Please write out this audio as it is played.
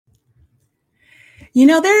You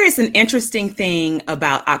know, there is an interesting thing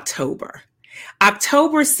about October.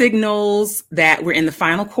 October signals that we're in the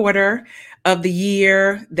final quarter of the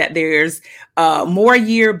year, that there's more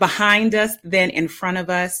year behind us than in front of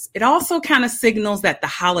us. It also kind of signals that the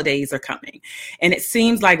holidays are coming. And it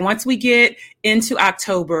seems like once we get into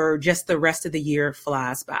October, just the rest of the year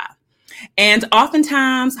flies by. And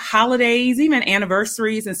oftentimes holidays, even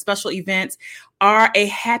anniversaries and special events are a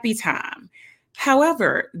happy time.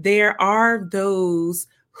 However, there are those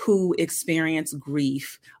who experience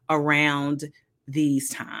grief around these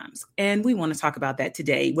times. And we want to talk about that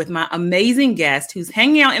today with my amazing guest who's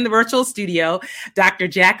hanging out in the virtual studio, Dr.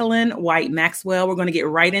 Jacquelin White Maxwell. We're going to get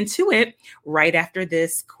right into it right after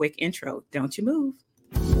this quick intro. Don't you move.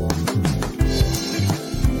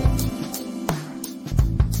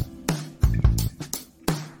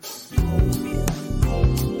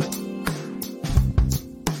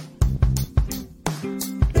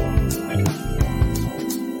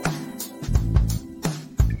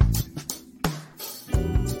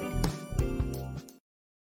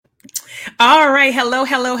 All right. Hello,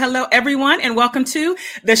 everyone. And welcome to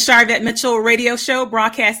the Charvette Mitchell Radio Show,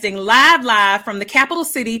 broadcasting live from the capital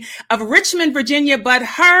city of Richmond, Virginia, but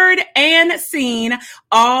heard and seen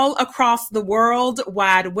all across the World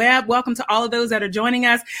Wide Web. Welcome to all of those that are joining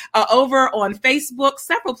us over on Facebook,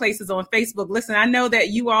 several places on Facebook. Listen, I know that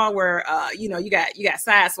you all were, you got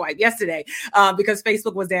sideswiped yesterday because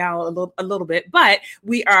Facebook was down a little bit, but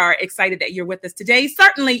we are excited that you're with us today.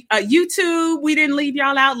 Certainly YouTube, we didn't leave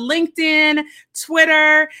y'all out. LinkedIn,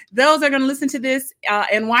 Twitter, those are going to listen to this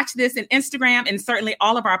and watch this, and Instagram, and certainly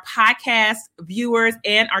all of our podcast viewers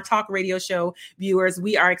and our talk radio show viewers.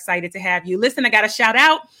 We are excited to have you. Listen, I got to shout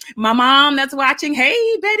out my mom that's watching. Hey,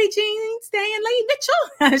 Betty Jean Stanley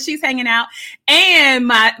Mitchell. She's hanging out. And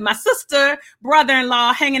my sister,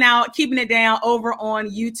 brother-in-law hanging out, keeping it down over on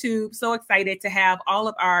YouTube. So excited to have all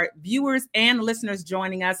of our viewers and listeners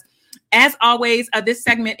joining us. As always, this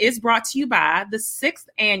segment is brought to you by the 6th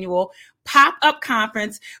annual Pop-Up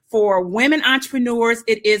Conference for Women Entrepreneurs.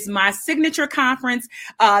 It is my signature conference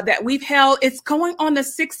that we've held. It's going on the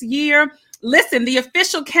 6th year. Listen, the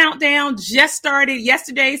official countdown just started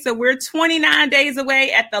yesterday, so we're 29 days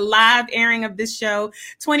away at the live airing of this show,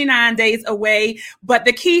 29 days away. But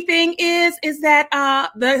the key thing is that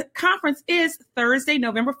the conference is Thursday,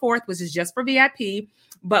 November 4th, which is just for VIP.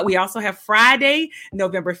 But we also have Friday,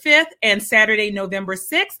 November 5th and Saturday, November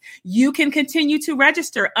 6th. You can continue to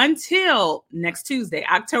register until next Tuesday,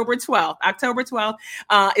 October 12th. October 12th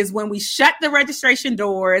is when we shut the registration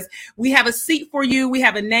doors. We have a seat for you. We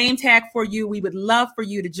have a name tag for you. We would love for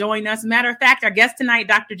you to join us. Matter of fact, our guest tonight,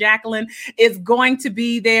 Dr. Jacquelin, is going to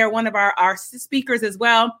be there, one of our speakers as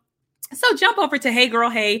well. So jump over to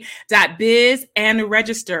heygirlhey.biz and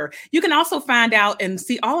register. You can also find out and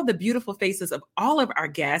see all of the beautiful faces of all of our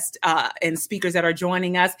guests and speakers that are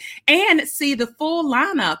joining us, and see the full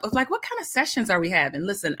lineup of like, what kind of sessions are we having?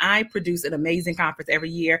 Listen, I produce an amazing conference every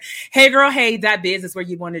year. Heygirlhey.biz is where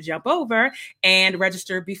you want to jump over and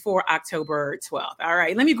register before October 12th. All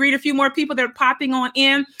right, let me greet a few more people that are popping on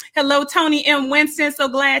in. Hello, Tony M. Winston. So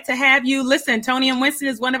glad to have you. Listen, Tony M. Winston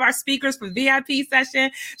is one of our speakers for VIP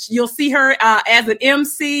session. You'll see her as an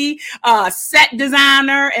MC, set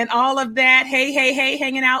designer, and all of that. Hey,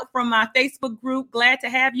 hanging out from my Facebook group. Glad to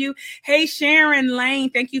have you. Hey, Sharon Lane,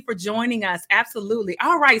 thank you for joining us. Absolutely.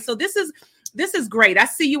 All right, so this is great. I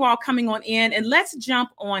see you all coming on in, and let's jump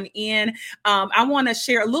on in. I want to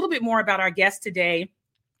share a little bit more about our guest today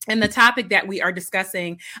and the topic that we are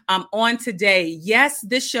discussing on today. Yes,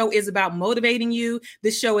 this show is about motivating you.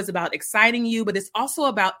 This show is about exciting you, but it's also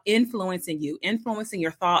about influencing you, influencing your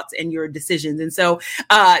thoughts and your decisions. And so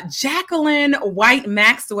Jacquelin White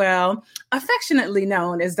Maxwell, affectionately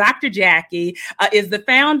known as Dr. Jackie, is the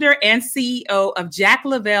founder and CEO of Jack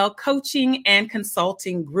Lavelle Coaching and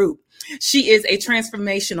Consulting Group. She is a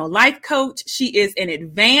transformational life coach. She is an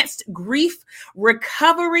advanced grief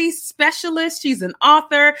recovery specialist. She's an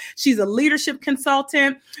author. She's a leadership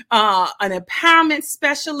consultant, an empowerment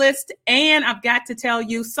specialist, and I've got to tell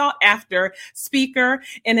you, sought after speaker.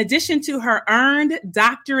 In addition to her earned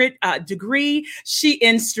doctorate degree, she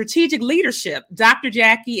in strategic leadership. Dr.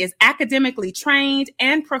 Jackie is academically trained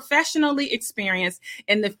and professionally experienced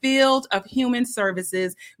in the field of human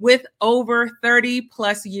services with over 30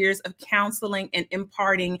 plus years of counseling and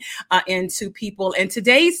imparting into people. And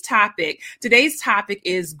today's topic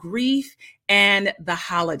is grief and the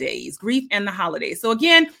holidays. So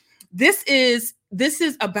again, this is this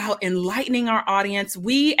is about enlightening our audience.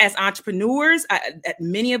 We as entrepreneurs,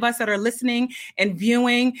 many of us that are listening and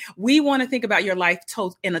viewing, we want to think about your life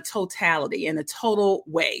in a totality, in a total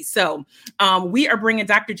way. So we are bringing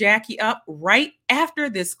Dr. Jackie up right after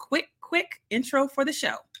this quick intro for the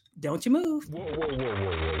show. Don't you move. Whoa.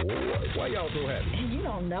 Why y'all so happy? You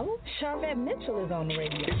don't know? Charvette Mitchell is on the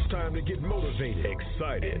radio. It's time to get motivated,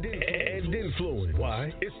 excited, and influenced.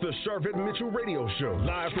 Why? It's the Charvette Mitchell Radio Show,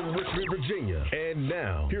 live from Richmond, Virginia. And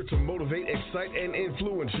now, here to motivate, excite, and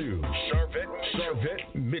influence you,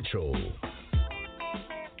 Charvette Mitchell.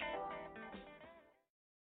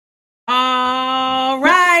 All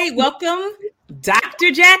right. Welcome,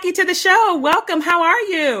 Dr. Jackie, to the show. Welcome. How are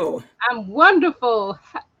you? I'm wonderful.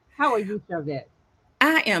 How are you, Charvette?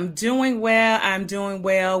 I am doing well. I'm doing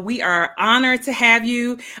well. We are honored to have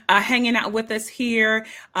you hanging out with us here.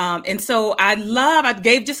 And so I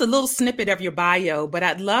gave just a little snippet of your bio, but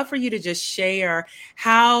I'd love for you to just share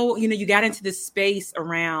how, you got into this space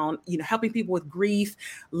around, helping people with grief,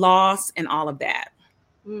 loss, and all of that.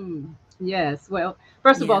 Yes. Well,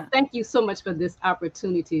 first of all, thank you so much for this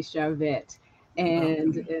opportunity, Charvette.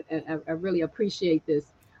 And I really appreciate this.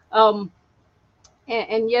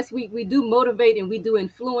 And yes, we do motivate and we do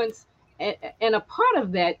influence. And a part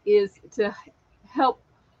of that is to help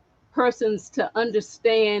persons to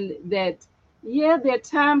understand that, there are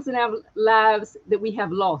times in our lives that we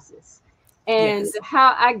have losses. And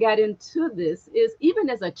how I got into this is even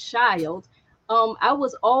as a child, I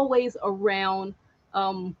was always around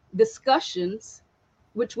discussions,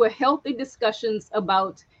 which were healthy discussions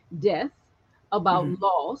about death, about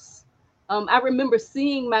loss. I remember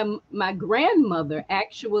seeing my grandmother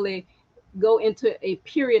actually go into a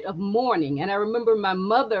period of mourning. And I remember my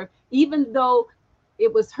mother, even though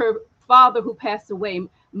it was her father who passed away,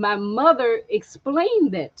 my mother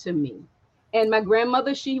explained that to me. And my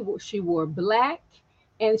grandmother, she wore black,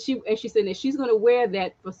 and she said that she's going to wear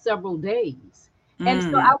that for several days. And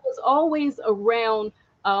so I was always around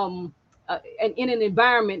and in an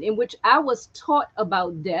environment in which I was taught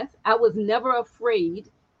about death. I was never afraid.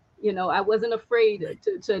 I wasn't afraid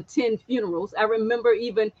to attend funerals. I remember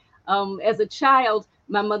even as a child,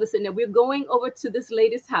 my mother said, "Now we're going over to this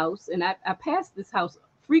lady's house." And I pass this house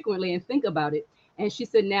frequently and think about it. And she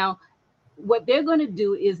said, "Now, what they're going to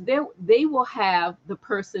do is they will have the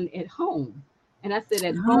person at home." And I said,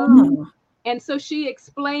 "At home?" And so she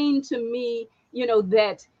explained to me,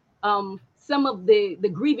 that some of the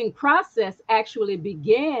grieving process actually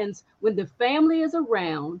begins when the family is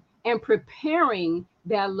around and preparing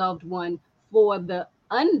their loved one for the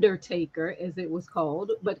undertaker, as it was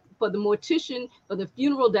called, but for the mortician, for the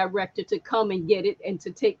funeral director to come and get it and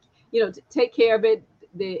to take care of it,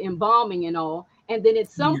 the embalming and all. And then at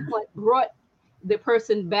some point brought the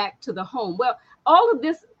person back to the home. Well, all of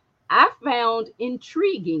this I found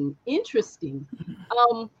intriguing, interesting.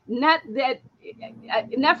 Not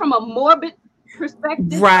from a morbid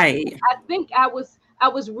perspective. Right. I think I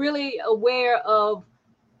was really aware of,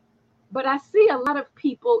 but I see a lot of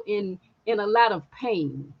people in a lot of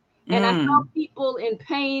pain. And I saw people in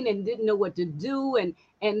pain and didn't know what to do.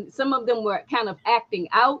 And some of them were kind of acting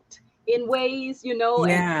out in ways, and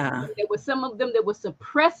there were some of them that were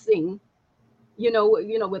suppressing,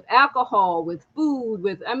 with alcohol, with food,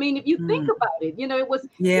 if you think about it,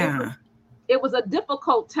 it was a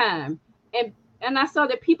difficult time. And I saw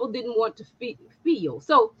that people didn't want to feel.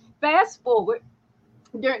 So fast forward,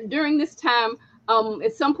 during this time,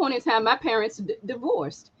 at some point in time, my parents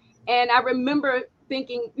divorced. And I remember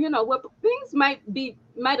thinking, things might be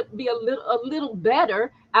a little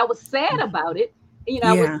better. I was sad about it.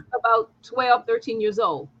 I was about 12, 13 years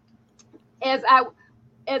old. As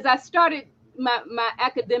I started my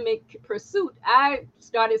academic pursuit, I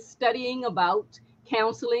started studying about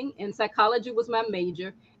counseling, and psychology was my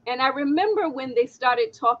major. And I remember when they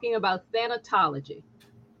started talking about thanatology,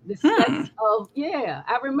 the study of,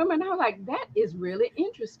 I remember, and I was like, that is really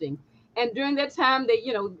interesting. And during that time,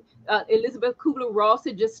 Elizabeth Kubler-Ross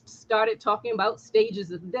had just started talking about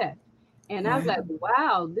stages of death. And I was like,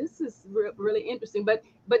 wow, this is really interesting, but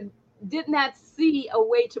did not see a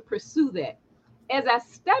way to pursue that. As I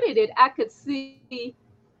studied it, I could see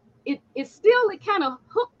it kind of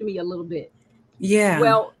hooked me a little bit. Yeah.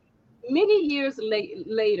 Well, many years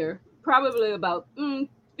later, probably about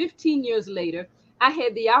 15 years later, I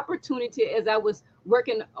had the opportunity, as I was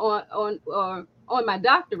working on my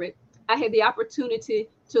doctorate, I had the opportunity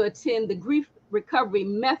to attend the grief recovery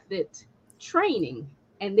method training.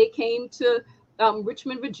 And they came to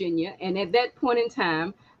Richmond, Virginia. And at that point in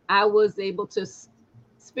time, I was able to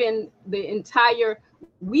spend the entire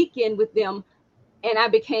weekend with them. And I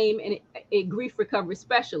became a grief recovery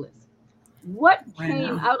specialist. What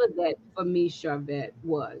came Wow. out of that for me, Charvette,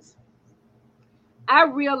 was I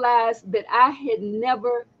realized that I had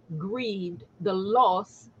never grieved the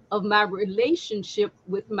loss of my relationship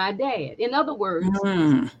with my dad. In other words,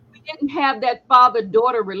 Mm, we didn't have that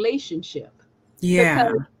father-daughter relationship yeah.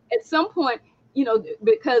 because at some point,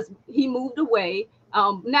 because he moved away,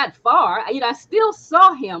 not far, I still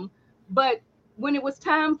saw him, but when it was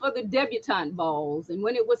time for the debutante balls, and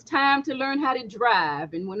when it was time to learn how to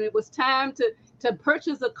drive, and when it was time to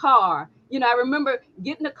purchase a car, I remember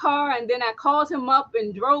getting a car, and then I called him up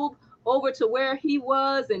and drove over to where he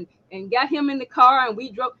was, and got him in the car, and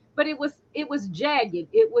we drove. But it was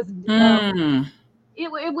jagged. Mm,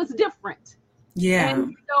 It was different. yeah.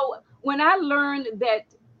 And so when I learned that,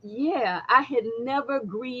 yeah, I had never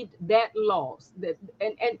grieved that loss,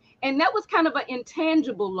 and that was kind of an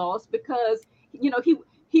intangible loss because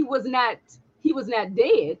he was not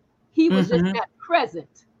dead. He was just Hmm. not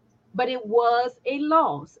present. But it was a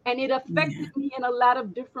loss, and it Yeah. affected me in a lot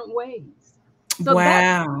of different ways. So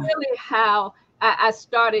that's Wow. really how I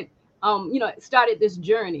started this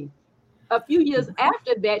journey. A few years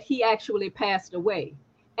after that, he actually passed away.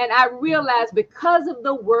 And I realized because of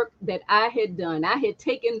the work that I had done, I had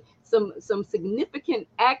taken some significant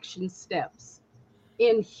action steps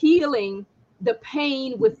in healing the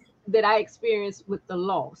pain with that I experienced with the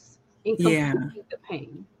loss, in Yeah. completing the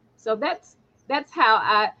pain. So that's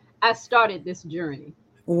how I started this journey.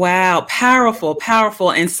 Wow, powerful,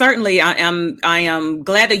 powerful. And certainly I am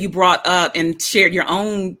glad that you brought up and shared your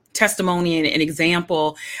own testimony and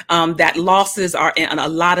example, that losses are in a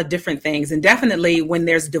lot of different things. And definitely when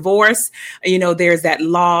there's divorce, there's that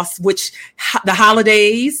loss, which the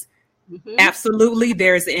holidays, Hmm. absolutely,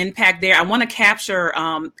 there's an impact there. I want to capture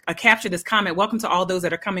this comment. Welcome to all those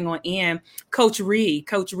that are coming on in. Coach Ree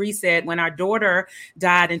said, when our daughter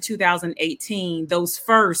died in 2018, those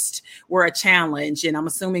first were a challenge, and I'm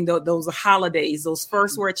assuming those are holidays. Those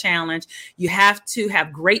first were a challenge. You have to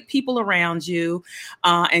have great people around you,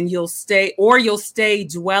 and you'll stay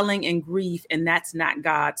dwelling in grief, and that's not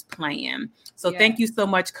God's plan. So Yeah. thank you so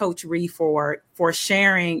much, Coach Ree, for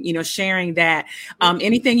sharing that.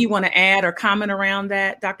 Anything you want to add or comment around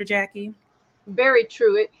that, Dr. Jackie? Very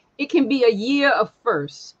true. It can be a year of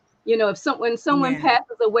firsts. If someone Yeah.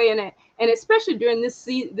 passes away, and especially during this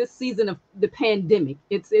season of the pandemic,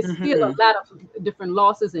 it's still a Hmm. lot of different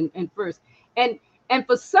losses and firsts. And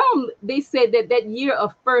for some, they say that year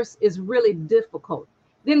of first is really difficult.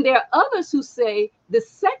 Then there are others who say the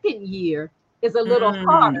second year is a little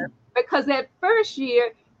harder Mm. because that first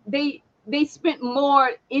year they spent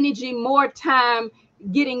more energy, more time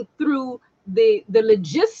getting through the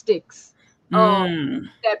logistics of Mm.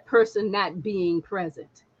 that person not being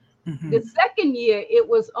present. The Hmm. second year, it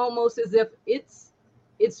was almost as if it's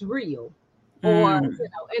real, or Mm.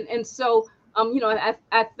 and so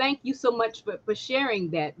I thank you so much for sharing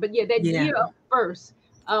that. But yeah, that Yeah. year of first,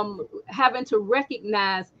 having to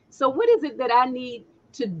recognize. So what is it that I need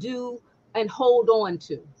to do and hold on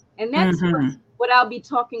to? And that's Hmm. what I'll be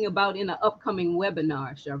talking about in an upcoming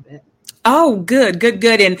webinar, Charvette. Oh, good, good,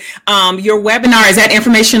 good. And your webinar, is that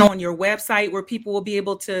information on your website where people will be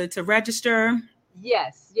able to register?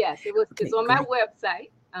 Yes, yes, it's Okay, on my great. website.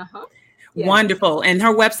 Uh-huh. Yes. Wonderful. And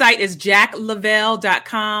her website is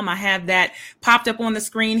jacklavelle.com. I have that popped up on the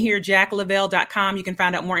screen here, jacklavelle.com. You can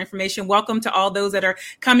find out more information. Welcome to all those that are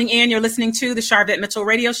coming in. You're listening to the Charvette Mitchell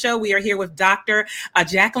Radio Show. We are here with Dr.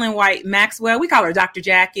 Jacquelin White Maxwell. We call her Dr.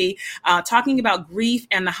 Jackie, talking about grief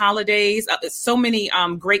and the holidays. So many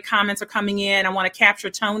great comments are coming in. I want to capture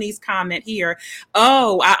Tony's comment here.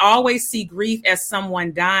 Oh, I always see grief as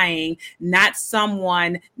someone dying, not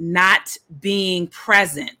someone not being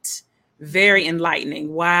present. Very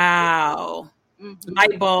enlightening. Wow. Hmm.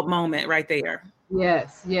 Light bulb moment right there.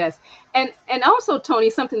 Yes, yes. And also,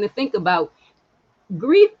 Tony, something to think about.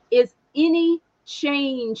 Grief is any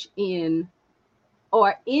change in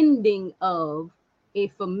or ending of a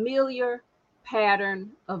familiar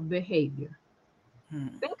pattern of behavior.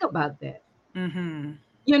 Think about that. Mm-hmm.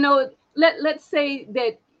 Let's say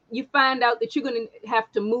that you find out that you're going to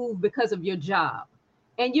have to move because of your job,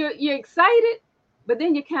 and you're excited, but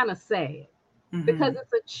then you're kind of sad because Mm-hmm.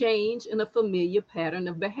 it's a change in a familiar pattern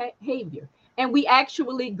of behavior, and we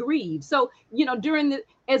actually grieve. So during the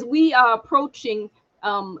as we are approaching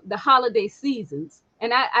the holiday seasons,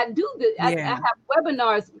 and I do the I Yeah. have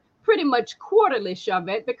webinars pretty much quarterly,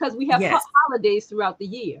 Charvette, because we have Yes. holidays throughout the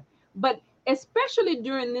year. But especially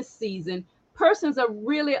during this season, persons are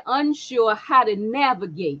really unsure how to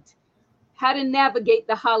navigate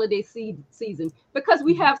the holiday season because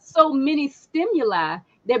we have so many stimuli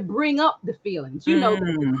that bring up the feelings. The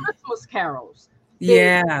Mm. Christmas carols, the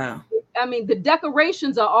Yeah. I mean, the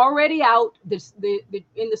decorations are already out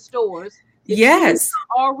in the stores. The Yes. trees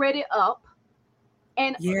are already up.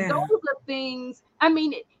 And Yeah. those are things, I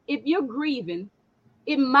mean, if you're grieving,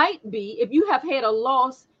 it might be, if you have had a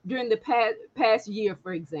loss during the past year,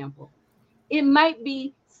 for example, it might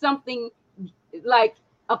be something like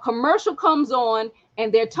a commercial comes on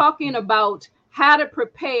and they're talking about how to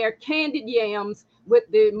prepare candied yams with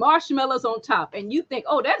the marshmallows on top. And you think,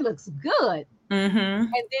 oh, that looks good. Mm-hmm.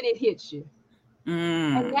 And then it hits you.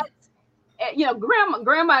 Mm. And that's, you know,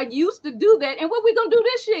 grandma used to do that. And what we going to do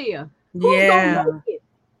this year? Who's Yeah. going to make it?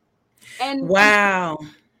 And wow.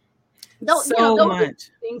 those, So you know, those much. are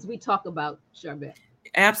things we talk about, Charbet.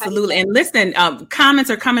 Absolutely. And listen,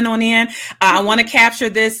 comments are coming on in. I want to capture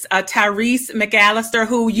this, Tyrese McAllister,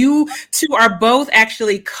 who you two are both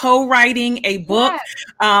actually co-writing a book.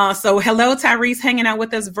 Yes. So hello, Tyrese, hanging out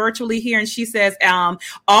with us virtually here. And she says,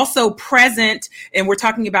 also present, and we're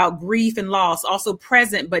talking about grief and loss, also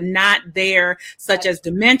present, but not there, such as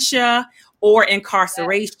dementia or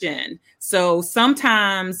incarceration. So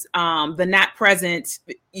sometimes the not present,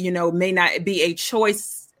 you know, may not be a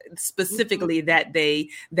choice specifically that they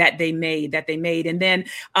made. And then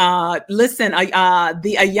listen,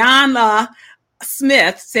 the Ayanna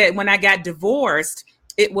Smith said, when I got divorced,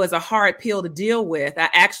 it was a hard pill to deal with. I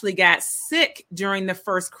actually got sick during the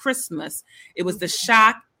first Christmas. It was the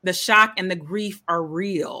shock and the grief are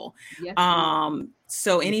real. Yes.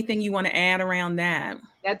 So anything you want to add around that?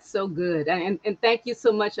 That's so good. And thank you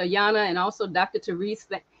so much, Ayanna, and also Dr. Tyrese,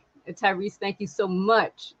 thank you so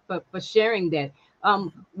much for sharing that.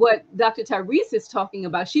 What Dr. Tyrese is talking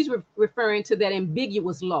about, she's referring to that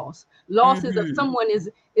ambiguous loss. Loss is if someone is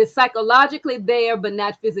psychologically there, but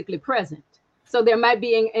not physically present. So there might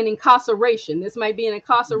be an incarceration. This might be an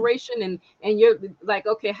incarceration, and you're like,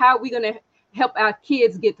 okay, how are we going to help our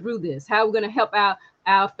kids get through this? How are we going to help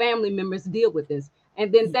our family members deal with this? And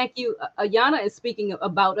then thank you, Ayanna is speaking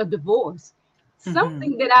about a divorce.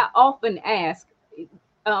 Something that I often ask,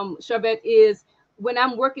 Charbet, is when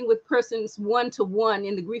I'm working with persons one-to-one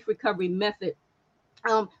in the grief recovery method,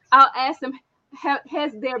 I'll ask them,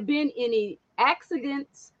 has there been any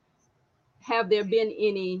accidents? Have there been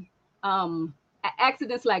any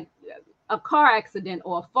accidents like a car accident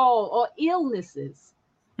or a fall or illnesses?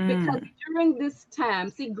 Because during this time,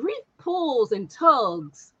 see, grief pulls and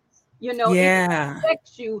tugs, you know, it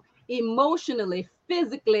affects you emotionally,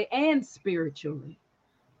 physically, and spiritually.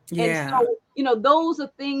 And so, you know, those are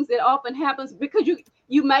things that often happens because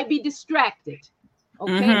you might be distracted,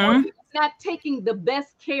 okay? Or you're not taking the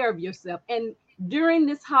best care of yourself. And during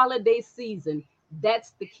this holiday season,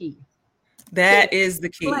 that's the key. That is the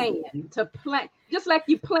key. To plan, just like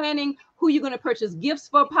you're planning who you're going to purchase gifts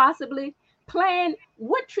for, possibly. Plan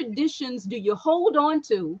what traditions do you hold on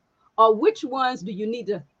to, or which ones do you need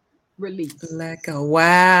to release. Let go.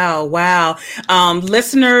 Wow.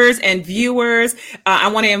 Listeners and viewers,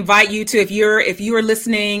 I want to invite you to, if you are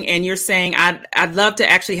listening and you're saying, I'd love to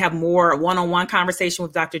actually have more one-on-one conversation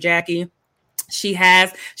with Dr. Jackie. She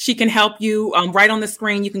can help you right on the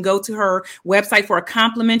screen. You can go to her website for a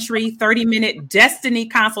complimentary 30-minute Destiny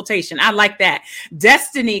consultation. I like that.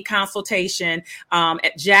 Destiny consultation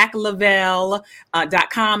at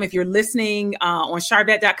jacklavelle.com. If you're listening on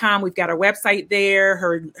Charbet.com, we've got our website there,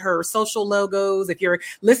 her social logos. If you're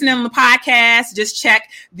listening on the podcast, just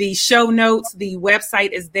check the show notes. The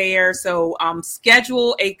website is there. So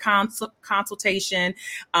schedule a consultation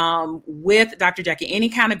with Dr. Jackie. Any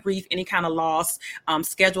kind of grief, any kind of loss.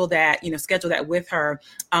 Schedule that with her.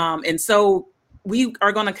 And so we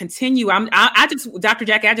are going to continue. Dr.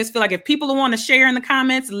 Jackie, I just feel like if people want to share in the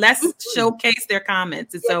comments, let's showcase their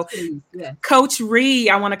comments. And Coach Ree,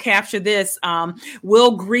 I want to capture this.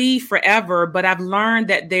 We'll grieve forever, but I've learned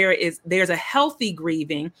that there's a healthy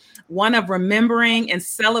grieving, one of remembering and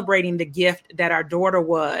celebrating the gift that our daughter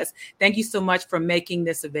was. Thank you so much for making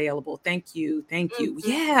this available. Thank you.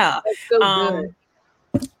 Yeah. That's so good.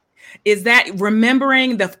 Is that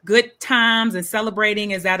remembering the good times and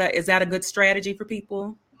celebrating? Is that a good strategy for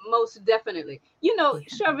people? Most definitely. You know,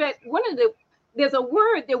 Charbet, there's a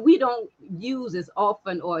word that we don't use as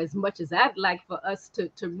often or as much as I'd like for us to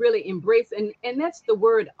really embrace, and that's the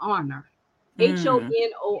word honor.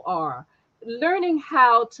 HONOR. Learning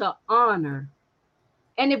how to honor.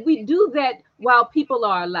 And if we do that while people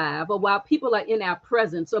are alive or while people are in our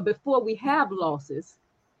presence or before we have losses,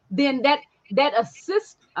 then that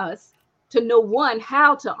assists us to know, one,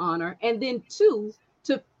 how to honor, and then two,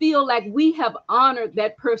 to feel like we have honored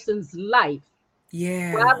that person's life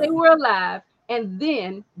while they were alive. And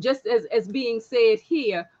then, just as being said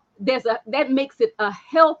here, that makes it a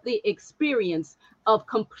healthy experience of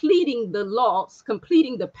completing the loss,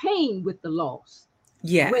 completing the pain with the loss.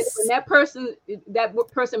 When Yes. that person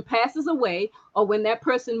passes away, or when that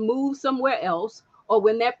person moves somewhere else, or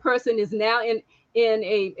when that person is now in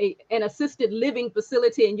an assisted living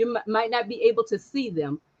facility and you might not be able to see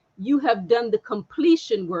them, you have done the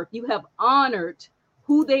completion work. You have honored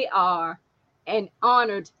who they are and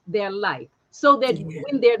honored their life, so that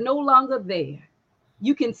when they're no longer there,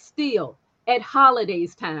 you can still, at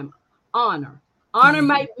holidays time, honor. Honor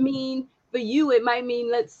might mean, for you, it might mean,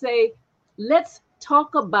 let's say, let's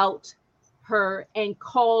talk about her and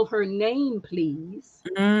call her name, please.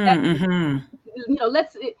 Mm-hmm.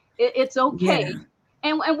 It's okay. Yeah.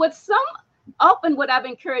 And what I've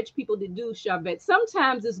encouraged people to do, Charvette,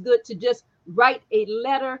 sometimes it's good to just write a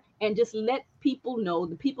letter and just let people know,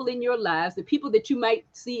 the people in your lives, the people that you might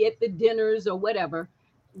see at the dinners or whatever,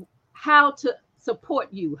 how to support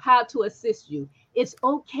you, how to assist you. It's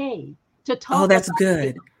okay to talk. Oh, that's about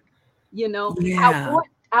good. it. Yeah.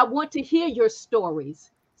 I want to hear your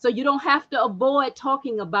stories, so you don't have to avoid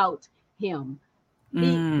talking about him.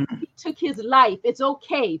 He took his life. It's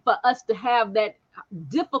okay for us to have that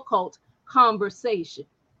difficult conversation.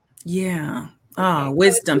 Yeah. Okay. So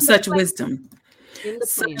Wisdom, such wisdom. in the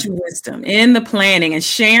Such planning. wisdom in the planning. And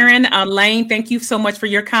Sharon Lane, thank you so much for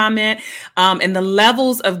your comment. And the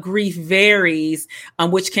levels of grief varies,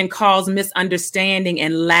 which can cause misunderstanding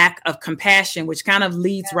and lack of compassion, which kind of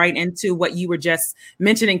leads right into what you were just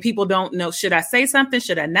mentioning. People don't know, should I say something?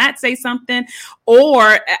 Should I not say something?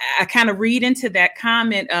 Or I kind of read into that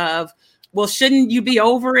comment of, well, shouldn't you be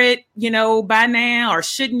over it, by now? Or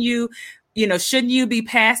shouldn't you be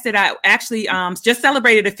past it? I actually just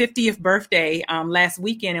celebrated a 50th birthday last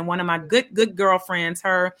weekend, and one of my good girlfriends,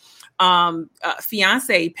 her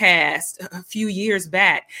fiance passed a few years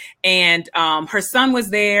back, and her son was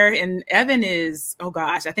there, and Evan is, oh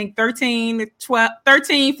gosh, I think 13,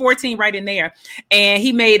 14, right in there. And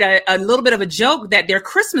he made a little bit of a joke that their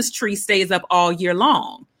Christmas tree stays up all year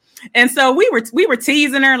long. And so we were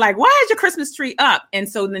teasing her, like, why is your Christmas tree up? And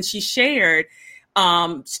so then she shared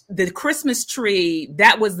the Christmas tree,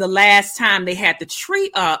 that was the last time they had the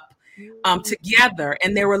tree up together,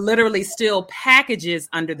 and there were literally still packages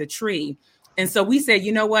under the tree. And so we said,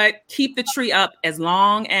 you know what, keep the tree up as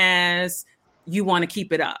long as you want to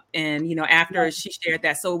keep it up. And after she shared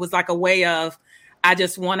that, so it was like a way of, I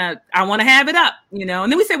want to have it up, and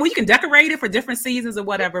then we said, well, you can decorate it for different seasons or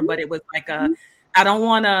whatever, but it was like I don't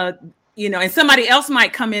want to, and somebody else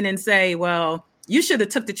might come in and say, well, you should have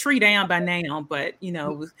took the tree down by now, but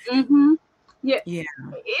Yeah. Yeah.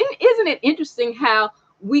 Isn't it interesting how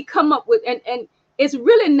we come up with, and it's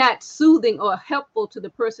really not soothing or helpful to the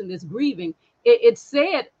person that's grieving. It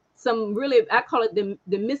said some really, I call it the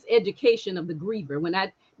miseducation of the griever when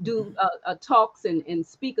I do talks and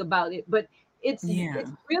speak about it. But it's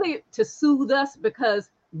really to soothe us because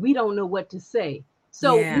we don't know what to say.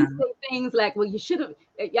 So we say things like, well, you should have,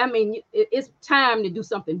 it's time to do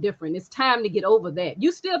something different. It's time to get over that.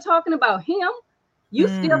 You still talking about him? You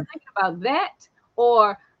still thinking about that?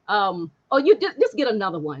 Or you just get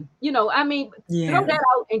another one. Throw that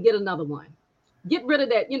out and get another one. Get rid of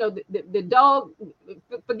that. The dog,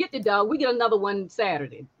 forget the dog. We get another one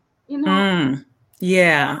Saturday.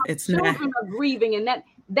 Yeah, it's children are grieving, and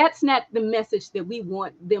that's not the message that we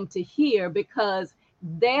want them to hear, because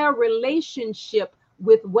their relationship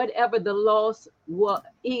with whatever the loss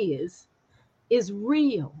is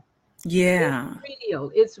real. Yeah.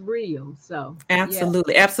 It's real. So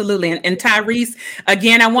absolutely. And Tyrese,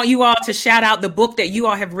 again, I want you all to shout out the book that you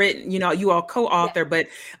all have written, you all co-author, but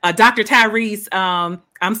Dr. Tyrese,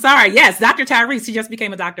 I'm sorry. Yes, Dr. Tyrese, he just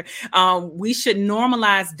became a doctor. We should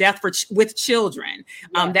normalize death with children.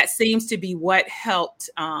 That seems to be what helped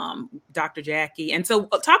Dr. Jackie. And so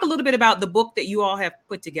talk a little bit about the book that you all have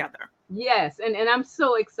put together. Yes, and I'm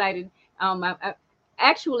so excited. I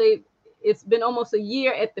actually, it's been almost a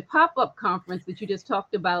year at the pop-up conference that you just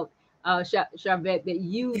talked about, Charvette, that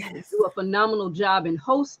you do a phenomenal job in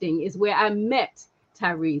hosting, is where I met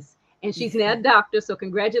Tyrese. And she's now a doctor, so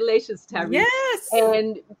congratulations, Tyrese. Yes.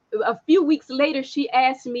 And a few weeks later, she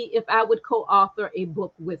asked me if I would co-author a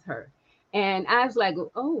book with her. And I was like,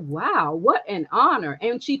 oh, wow, what an honor.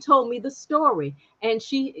 And she told me the story. And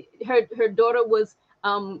her daughter was,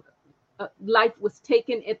 life was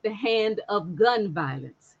taken at the hand of gun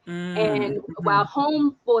violence. And while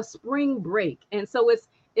home for spring break. And so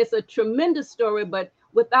it's a tremendous story, but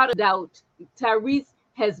without a doubt, Tyrese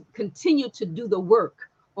has continued to do the work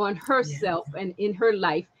on herself and in her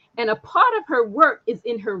life. And a part of her work is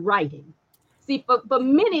in her writing. See, for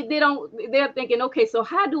many, they're thinking, okay, so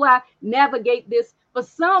how do I navigate this? For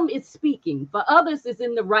some, it's speaking. For others, it's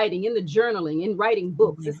in the writing, in the journaling, in writing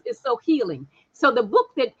books. It's so healing. So the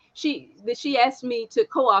book that she asked me to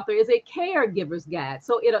co-author is a caregiver's guide.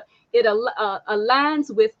 So it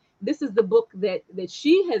aligns with, this is the book that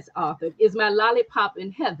she has authored, is My Lollipop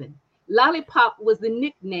in Heaven. Lollipop was the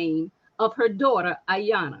nickname of her daughter,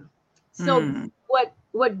 Ayana. So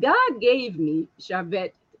what God gave me,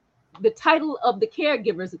 Charvette, the title of the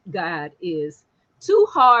caregiver's guide is Too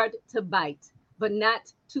Hard to Bite, but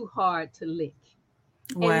Not Too Hard to Lick.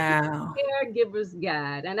 Wow. And caregiver's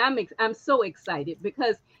guide. And I'm so excited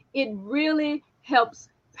because it really helps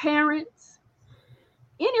parents,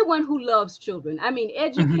 anyone who loves children. I mean,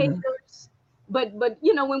 educators, but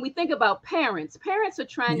when we think about parents are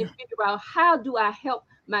trying to figure out, how do I help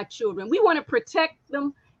my children? We want to protect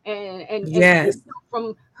them and keep them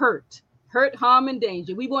from hurt, harm, and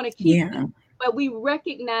danger. We want to keep them, but we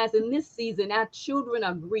recognize in this season our children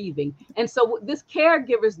are grieving, and so this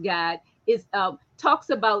caregiver's guide is talks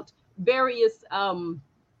about various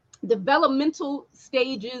developmental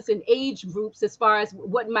stages and age groups as far as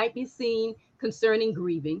what might be seen concerning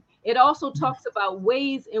grieving. It also talks about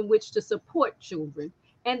ways in which to support children,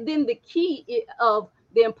 and then the key of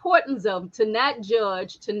the importance of to not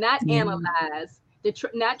judge, to not analyze, to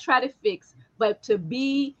not try to fix, but to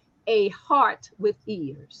be a heart with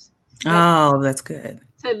ears. That's good.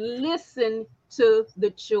 To listen to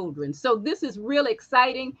the children. So this is really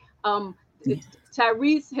exciting.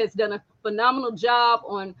 Tyrese has done a phenomenal job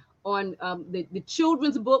on the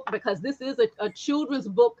children's book, because this is a children's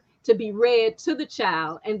book to be read to the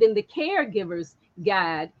child. And then the caregiver's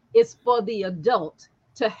guide is for the adult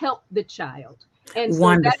to help the child. And so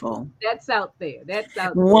wonderful. That's out there.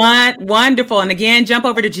 Wonderful. And again, jump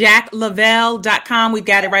over to jacklavelle.com. We've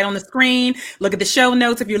got it right on the screen. Look at the show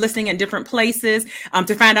notes if you're listening in different places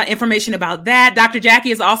to find out information about that. Dr.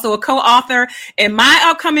 Jackie is also a co-author in my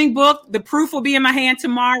upcoming book. The proof will be in my hand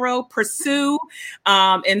tomorrow, Pursue.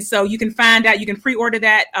 And so you can find out, you can pre-order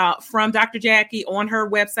that from Dr. Jackie on her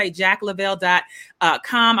website,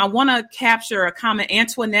 jacklavelle.com. I want to capture a comment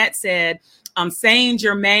Antoinette said. Saying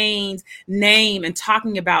Jermaine's name and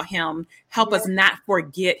talking about him help us not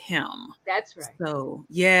forget him. That's right. So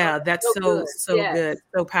that's so good,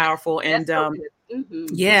 so powerful. And so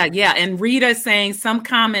and Rita saying some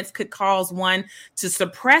comments could cause one to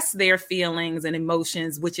suppress their feelings and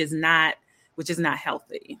emotions, which is not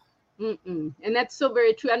healthy. And that's so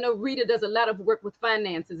very true. I know Rita does a lot of work with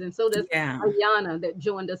finances, and so does Ayana that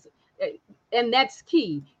joined us. And that's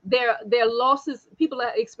key. There are losses. People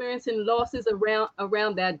are experiencing losses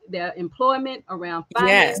around their employment, around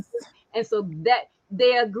finances, and so that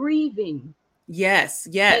they are grieving. Yes.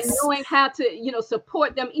 And knowing how to,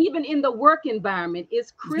 support them even in the work environment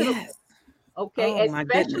is critical. Yes. Okay,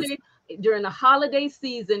 especially during the holiday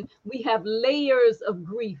season, we have layers of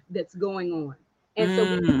grief that's going on, and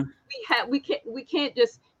so we can't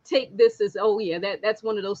just take this as that's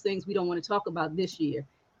one of those things we don't want to talk about this year.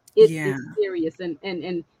 It's serious,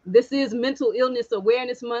 and this is Mental Illness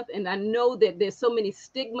Awareness Month, and I know that there's so many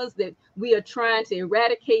stigmas that we are trying to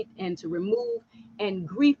eradicate and to remove, and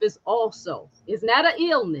grief is also, it's not an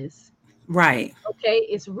illness, right? Okay,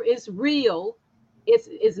 it's real,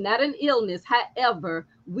 it's not an illness. However,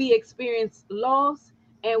 we experience loss,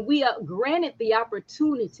 and we are granted the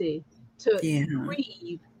opportunity to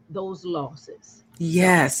grieve those losses.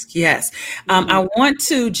 Yes. I want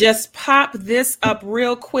to just pop this up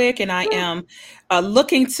real quick, and I am I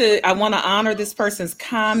want to honor this person's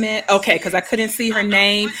comment. Okay, because I couldn't see her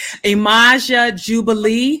name. Imaja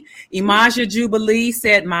Jubilee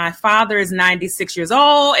said, my father is 96 years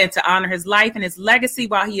old, and to honor his life and his legacy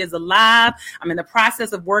while he is alive, I'm in the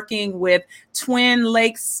process of working with Twin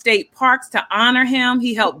Lakes State Parks to honor him.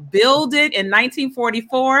 He helped build it in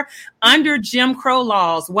 1944 under Jim Crow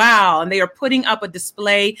laws. Wow. And they are putting up a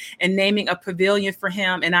display and naming a pavilion for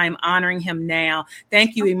him, and I am honoring him now.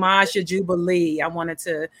 Thank you, Imaja Jubilee. I wanted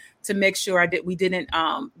to make sure we didn't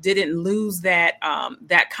lose that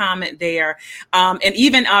comment there. And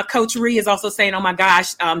even Coach Ree is also saying, oh my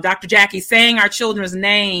gosh, Dr. Jackie, saying our children's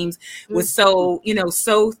names was so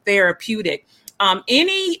therapeutic.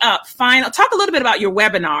 Any final, talk a little bit about your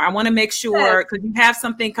webinar. I want to make sure, because you have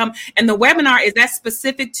something come, and the webinar, is that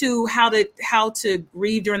specific to how to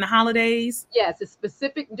grieve during the holidays? Yes, it's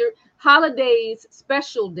specific holidays,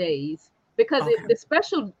 special days, because the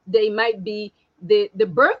special day might be the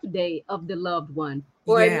birthday of the loved one,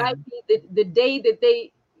 or it might be the day that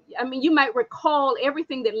they I mean, you might recall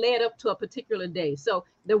everything that led up to a particular day. So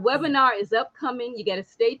the webinar is upcoming. You got to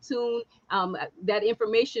stay tuned. That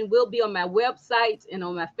information will be on my website and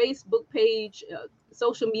on my Facebook page,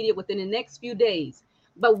 social media within the next few days.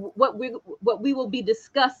 But what we will be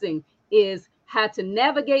discussing is how to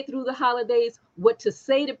navigate through the holidays, what to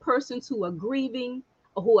say to persons who are grieving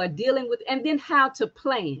or who are dealing with, and then how to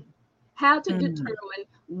plan, how to determine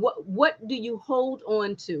what do you hold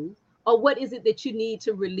on to, or what is it that you need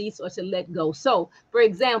to release or to let go. So, for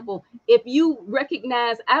example, if you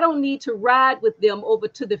recognize I don't need to ride with them over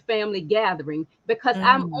to the family gathering because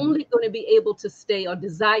I'm only going to be able to stay or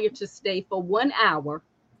desire to stay for 1 hour,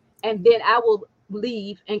 and then I will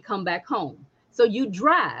leave and come back home. So you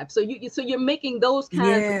drive. So you're making those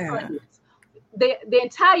kinds of plans. The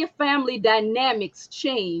entire family dynamics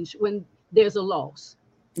change when there's a loss.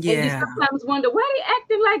 Yeah. And you sometimes wonder, why are they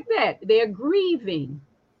acting like that? They're grieving.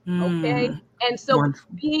 Okay. And so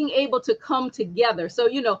being able to come together. So,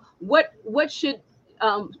 what should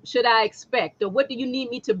I expect, or what do you need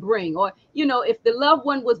me to bring? Or, if the loved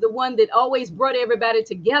one was the one that always brought everybody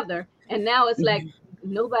together, and now it's like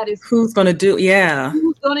who's going to do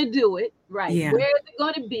it, right? Yeah. Where is it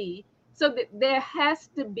going to be? So that there has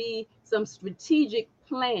to be some strategic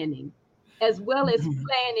planning, as well as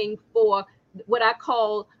planning for what I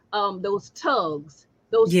call those tugs,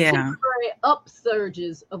 those temporary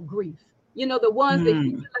upsurges of grief. The ones that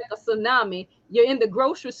feel like a tsunami. You're in the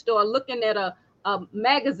grocery store looking at a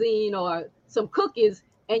magazine or some cookies,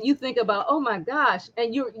 and you think about, oh my gosh,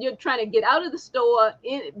 and you're trying to get out of the store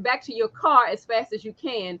back to your car as fast as you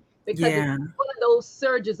can, because one of those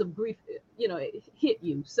surges of grief, it hit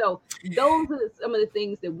you. So those are some of the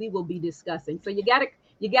things that we will be discussing. So you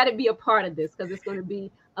gotta be a part of this, because it's going to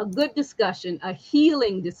be a good discussion, a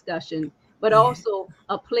healing discussion, but also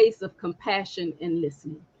a place of compassion and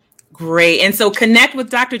listening. Great. And so connect with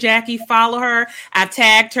Dr. Jackie, follow her. I've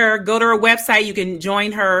tagged her, go to her website. You can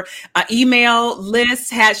join her email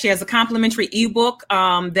list. She has a complimentary ebook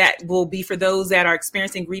that will be for those that are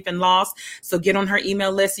experiencing grief and loss. So get on her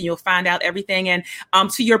email list and you'll find out everything. And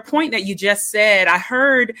to your point that you just said, I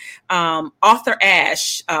heard Arthur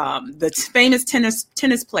Ashe, the famous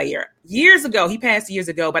tennis player, years ago, he passed years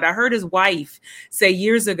ago, but I heard his wife say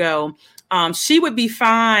years ago, she would be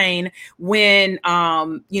fine when,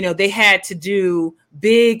 they had to do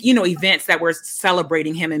big, events that were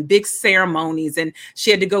celebrating him and big ceremonies, and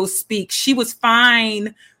she had to go speak. She was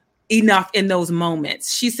fine enough in those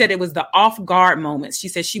moments. She said it was the off guard moments. She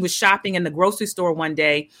said she was shopping in the grocery store one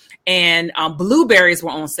day and blueberries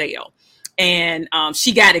were on sale. And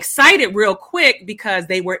she got excited real quick because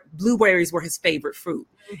blueberries were his favorite fruit.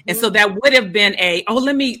 And so that would have been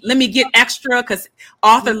let me get extra, because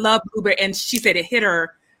Arthur loved blueberry. And she said it hit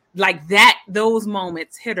her like that. Those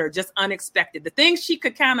moments hit her just unexpected. The things she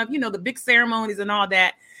could kind of, the big ceremonies and all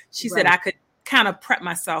that. She said I could kind of prep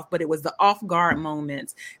myself, but it was the off guard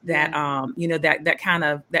moments that, that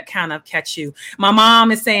kind of catch you. My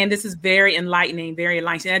mom is saying this is very enlightening, very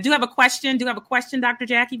enlightening. I do have a question. Dr.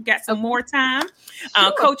 Jackie? You've got some more time.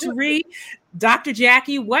 Sure, Coach Reed, Dr.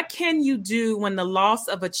 Jackie, what can you do when the loss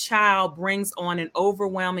of a child brings on an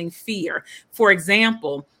overwhelming fear? For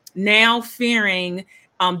example, now fearing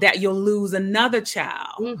that you'll lose another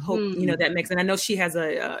child. Hope, that makes, and I know she has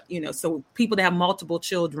so people that have multiple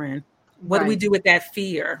children, what do we do with that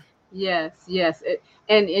fear? Yes.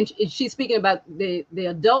 And she's speaking about the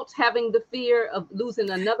adults having the fear of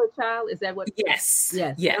losing another child. Is that what? Yes.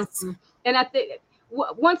 And I think,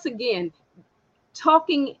 once again,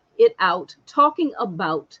 talking it out, talking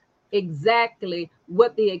about exactly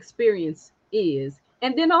what the experience is,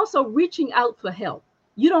 and then also reaching out for help.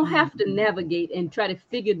 You don't have to navigate and try to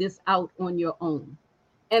figure this out on your own.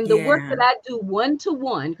 And the work that I do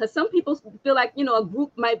one-to-one, because some people feel like, a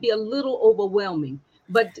group might be a little overwhelming,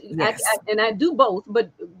 but I do both,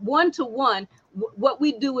 but one-to-one, what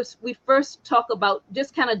we do is we first talk about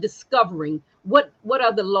just kind of discovering what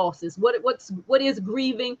are the losses, what is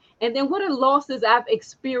grieving, and then what are losses I've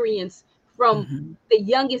experienced from the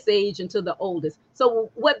youngest age until the oldest. So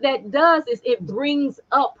what that does is it brings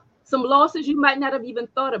up some losses you might not have even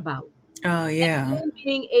thought about. Oh, yeah. And then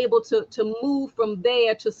being able to move from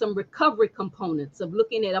there to some recovery components of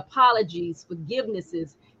looking at apologies,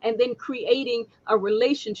 forgivenesses, and then creating a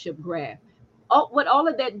relationship graph. What all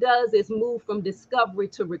of that does is move from discovery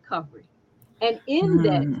to recovery. And in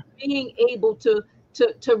that, being able to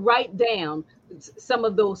write down some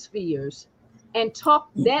of those fears and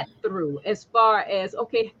talk that through as far as,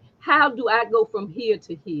 okay, how do I go from here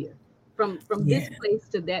to here, from this place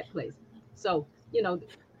to that place? So,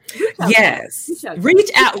 Yes. Reach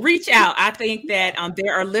out. I think that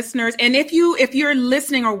there are listeners. And if you're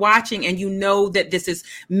listening or watching and you know that this is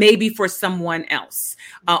maybe for someone else,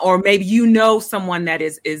 or maybe someone that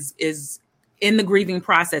is in the grieving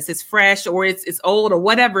process, it's fresh or it's old or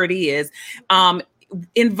whatever it is,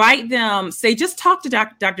 invite them, say, just talk to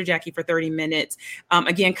Dr. Jackie for 30 minutes.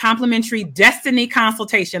 Again, complimentary destiny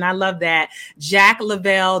consultation. I love that.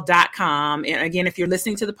 JackLavelle.com. And again, if you're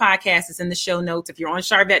listening to the podcast, it's in the show notes. If you're on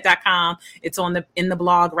Charvette.com, it's in the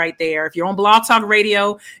blog right there. If you're on Blog Talk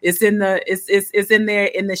Radio, it's in there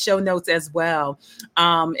in the show notes as well.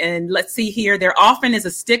 And let's see here. There often is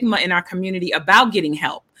a stigma in our community about getting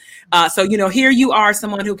help. So, here you are,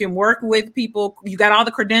 someone who can work with people. You got all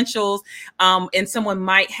the credentials, and someone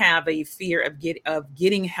might have a fear of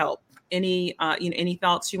getting help. Any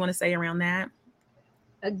thoughts you want to say around that?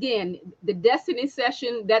 Again, the Destiny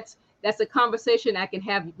session, that's a conversation I can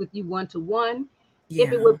have with you one-to-one. Yeah.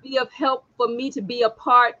 If it would be of help for me to be a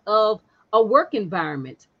part of a work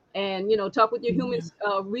environment and, talk with your human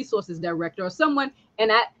resources director or someone,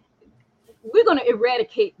 and we're going to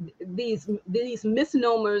eradicate these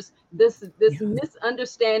misnomers, this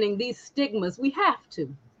misunderstanding, these stigmas. We have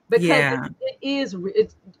to, because it's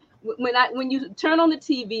when you turn on the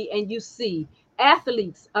TV and you see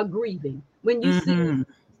athletes are grieving, when you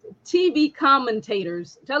see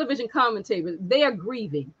television commentators, they are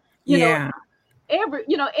grieving.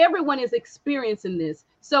 Everyone is experiencing this,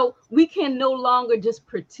 so we can no longer just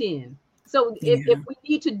pretend. So if we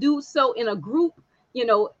need to do so in a group,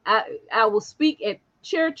 I will speak at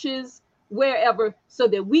churches, wherever, so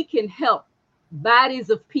that we can help bodies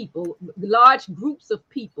of people, large groups of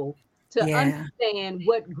people, to understand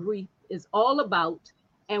what grief is all about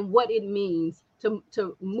and what it means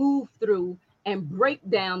to move through and break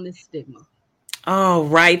down this stigma. All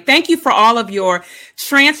right. Thank you for all of your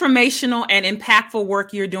transformational and impactful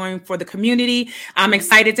work you're doing for the community. I'm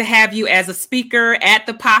excited to have you as a speaker at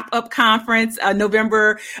the pop-up conference,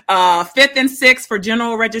 November 5th and 6th for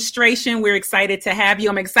general registration. We're excited to have you.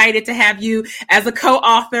 I'm excited to have you as a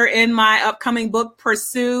co-author in my upcoming book,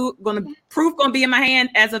 Pursue. Proof going to be in my hand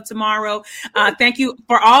as of tomorrow. Thank you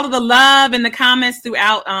for all of the love and the comments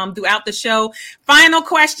throughout the show. Final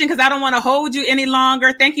question, because I don't want to hold you any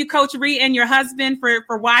longer. Thank you, Coach Ree, and your husband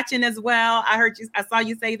for watching as well. I saw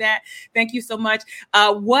you say that. Thank you so much.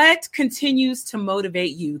 What continues to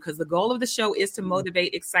motivate you? Because the goal of the show is to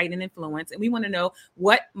motivate, excite, and influence. And we want to know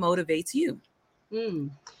what motivates you.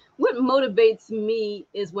 What motivates me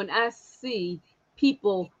is when I see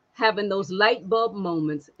people having those light bulb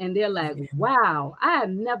moments and they're like, wow, I have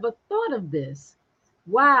never thought of this.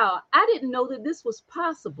 Wow, I didn't know that this was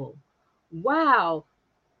possible. Wow,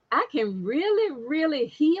 I can really, really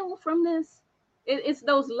heal from this. It's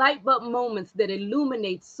those light bulb moments that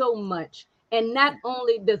illuminate so much. And not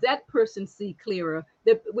only does that person see clearer,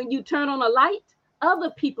 that when you turn on a light, other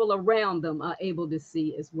people around them are able to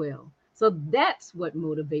see as well. So that's what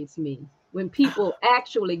motivates me, when people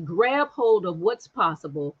actually grab hold of what's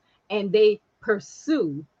possible and they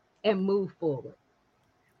pursue and move forward.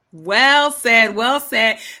 Well said. Well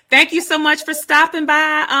said. Thank you so much for stopping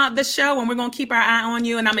by the show, and we're going to keep our eye on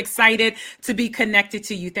you, and I'm excited to be connected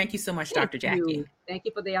to you. Thank you so much, Dr. Jackie. Thank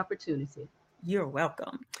you for the opportunity. You're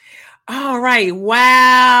welcome. All right.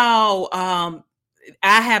 Wow.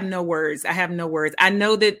 I have no words. I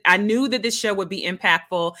knew that this show would be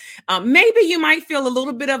impactful. Maybe you might feel a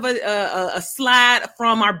little bit of a slide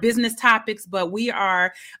from our business topics, but we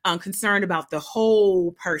are concerned about the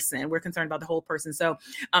whole person. We're concerned about the whole person. So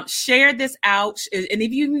share this out. And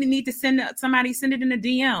if you need to send it in a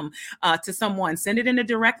DM to someone, send it in a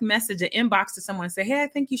direct message, an inbox to someone and say, hey, I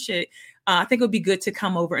think you should. I think it would be good to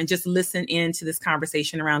come over and just listen in to this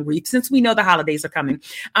conversation around grief, since we know the holidays are coming.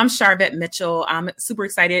 I'm Charvette Mitchell. I'm super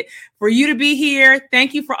excited for you to be here.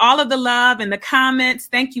 Thank you for all of the love and the comments.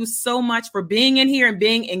 Thank you so much for being in here and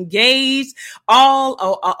being engaged all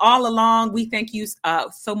along. We thank you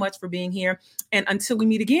so much for being here. And until we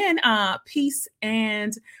meet again, peace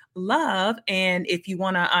and love. And if you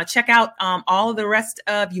want to check out all of the rest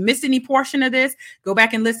of, you missed any portion of this, go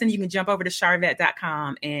back and listen. You can jump over to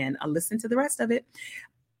charvette.com and listen to the rest of it.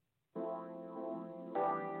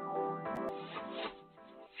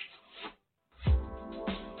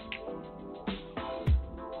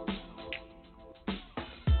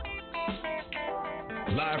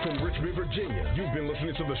 Live from Richmond, Virginia, you've been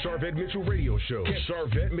listening to the Charvette Mitchell Radio Show. Catch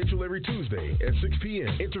Charvette Mitchell every Tuesday at 6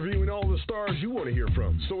 p.m., interviewing all the stars you want to hear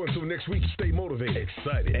from. So until next week, stay motivated,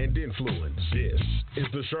 excited, and influenced. This is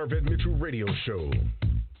the Charvette Mitchell Radio Show.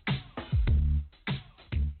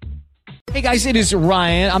 Hey guys, it is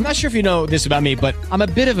Ryan. I'm not sure if you know this about me, but I'm a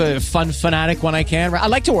bit of a fun fanatic when I can. I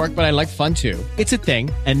like to work, but I like fun too. It's a thing.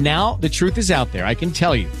 And now the truth is out there. I can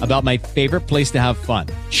tell you about my favorite place to have fun.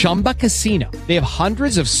 Chumba Casino. They have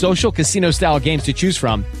hundreds of social casino style games to choose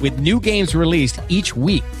from with new games released each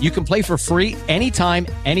week. You can play for free anytime,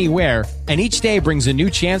 anywhere. And each day brings a new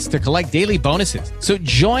chance to collect daily bonuses. So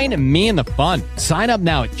join me in the fun. Sign up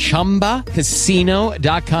now at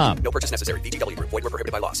ChumbaCasino.com. No purchase necessary. VGW Group. Void where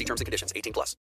prohibited by law. See terms and conditions. 18+.